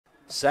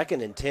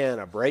2nd and 10,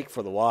 a break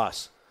for the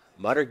Wasps.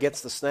 Mutter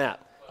gets the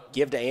snap.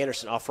 Give to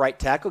Anderson, off right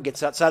tackle,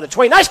 gets outside the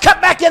 20. Nice cut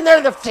back in there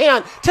to the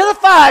 10, to the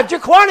 5.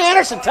 Jaquan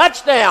Anderson,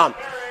 touchdown.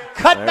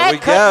 Cut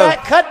back,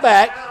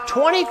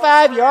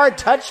 25-yard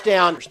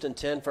touchdown. 1st and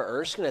 10 for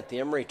Erskine at the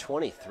Emory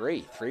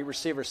 23.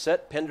 3-receiver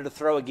set, Pender to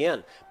throw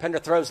again. Pender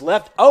throws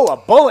left. Oh, a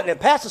bullet, and the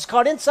pass is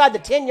caught inside the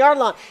 10-yard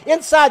line,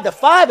 inside the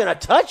 5, and a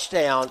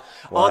touchdown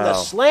on the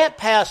slant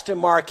pass to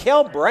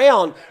Markel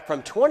Brown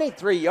from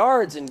 23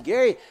 yards. And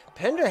Gary,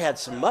 Pender had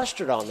some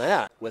mustard on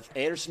that. With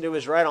Anderson to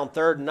his right on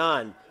 3rd and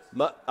 9.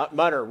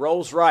 Mutter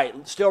rolls right,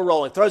 still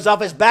rolling, throws off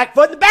his back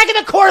foot in the back of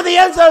the corner of the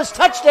end zone.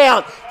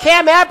 Touchdown.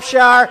 Cam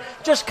Apshire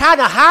just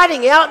kind of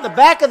hiding out in the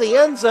back of the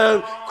end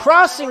zone,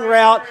 crossing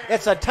route.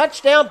 It's a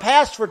touchdown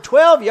pass for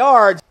 12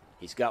 yards.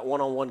 He's got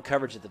one-on-one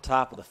coverage at the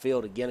top of the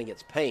field again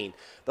against Payne.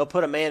 They'll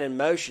put a man in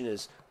motion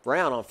as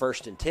Brown on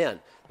 1st and 10.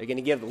 They're going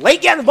to give the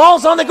late down. The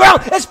ball's on the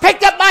ground. It's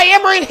picked up by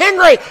Emory and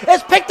Henry.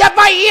 It's picked up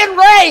by Ian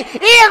Ray.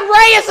 Ian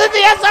Ray is in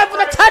the end zone for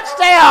the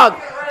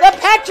touchdown. The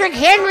Patrick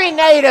Henry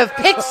native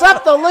picks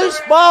up the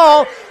loose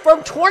ball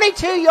from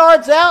 22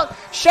 yards out,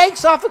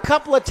 shakes off a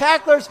couple of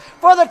tacklers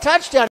for the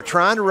touchdown.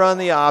 Trying to run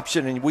the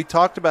option, and we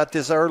talked about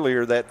this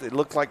earlier, that it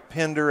looked like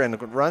Pender and the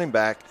running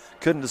back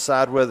couldn't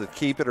decide whether to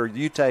keep it or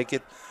you take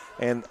it.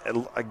 And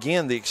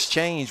again, the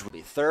exchange would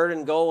be 3rd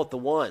and goal at the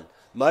 1.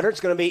 Mutter's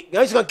going to be,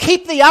 he's going to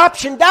keep the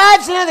option,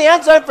 dives into the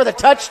end zone for the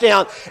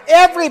touchdown.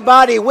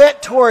 Everybody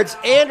went towards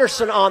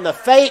Anderson on the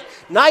fake.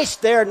 Nice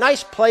there,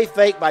 nice play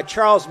fake by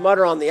Charles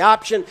Mutter on the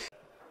option.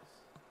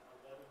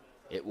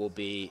 It will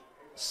be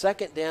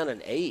 2nd down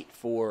and 8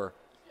 for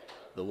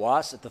the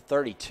Wasps at the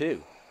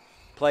 32.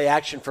 Play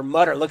action for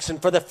Mutter, looking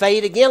for the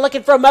fade again,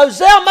 looking for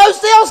Moselle.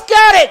 Moselle's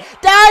got it,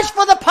 dives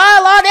for the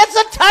pylon, it's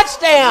a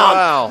touchdown.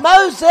 Wow.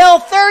 Moselle,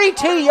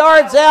 32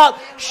 yards out,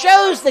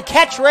 shows the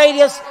catch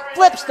radius,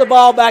 flips the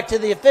ball back to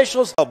the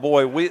officials. Oh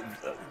boy,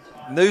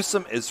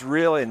 Newsom is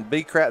really, and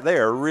B-Crap, they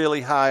are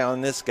really high on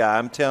this guy,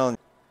 I'm telling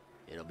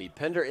you. It'll be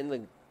Pender in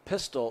the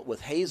pistol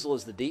with Hazel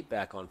as the deep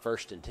back on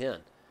 1st and 10.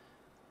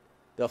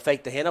 They'll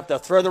fake the handoff. They'll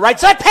throw the right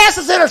side. Pass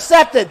is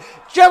intercepted.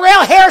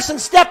 Jarrell Harrison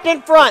stepped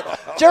in front.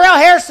 Jarrell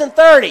Harrison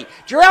 30.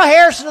 Jarrell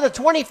Harrison to the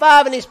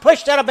 25, and he's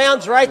pushed out of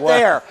bounds right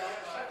there.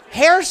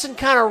 Harrison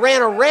kind of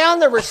ran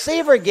around the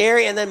receiver,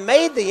 Gary, and then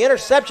made the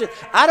interception.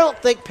 I don't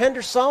think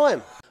Pender saw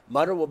him.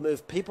 Mutter will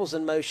move Peoples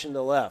in motion to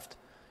the left.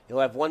 He'll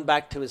have one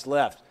back to his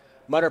left.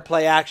 Mutter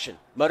play action.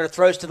 Mutter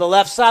throws to the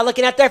left side,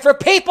 looking out there for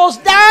Peoples,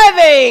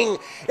 diving.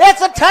 It's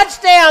a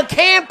touchdown.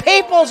 Cam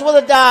Peoples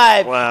with a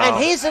dive. Wow.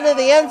 And he's into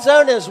the end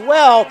zone as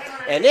well.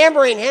 And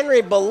Emory and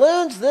Henry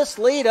balloons this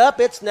lead up.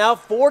 It's now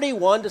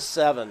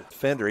 41-7.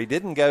 Fender, he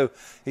didn't go.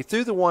 He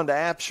threw the one to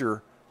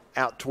Apshire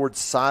out towards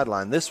the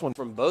sideline. This one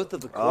from both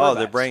of the quarterbacks.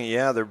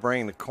 Oh, they're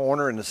bringing the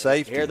corner and the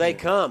safety. Here they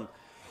come.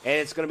 And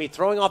it's going to be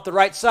throwing off the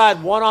right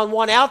side,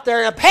 one-on-one out there.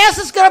 And a pass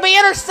is going to be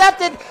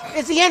intercepted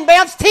as he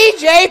inbounds.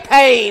 T.J.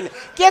 Payne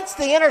gets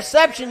the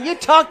interception. You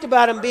talked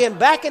about him being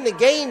back in the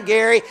game,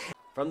 Gary.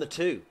 From the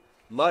 2,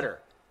 Mutter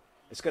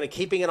is going to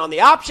keeping it on the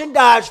option,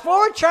 dives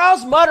forward.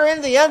 Charles Mutter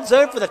into the end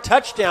zone for the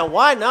touchdown.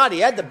 Why not? He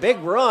had the big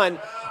run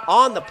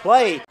on the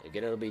play.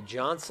 Again, it'll be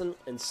Johnson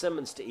and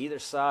Simmons to either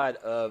side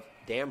of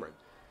Dameron.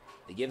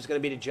 The give is going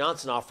to be to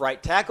Johnson off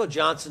right tackle.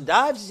 Johnson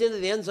dives. He's into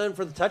the end zone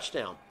for the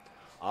touchdown.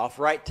 Off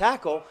right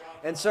tackle,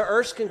 and so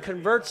Erskine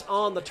converts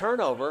on the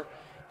turnover,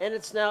 and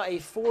it's now a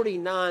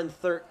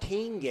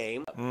 49-13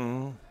 game.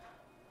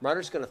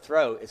 Mutter's going to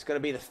throw. It's going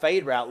to be the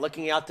fade route,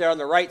 looking out there on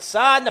the right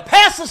side, and the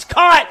pass is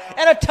caught,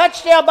 and a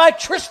touchdown by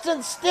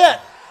Tristan Stitt.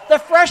 The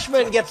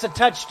freshman gets a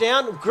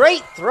touchdown.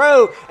 Great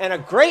throw and a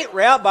great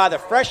route by the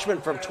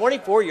freshman from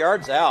 24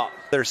 yards out.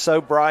 They're so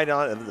bright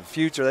on the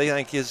future. They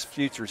think his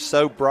future is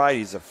so bright.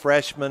 He's a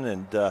freshman,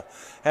 and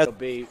it'll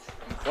be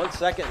 1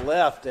 second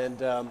left,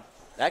 and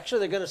actually,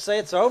 they're going to say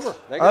it's over.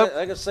 They're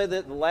going to say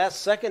that the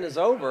last second is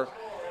over,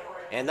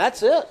 and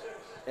that's it.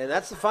 And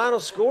that's the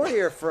final score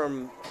here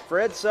from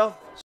Fred Self.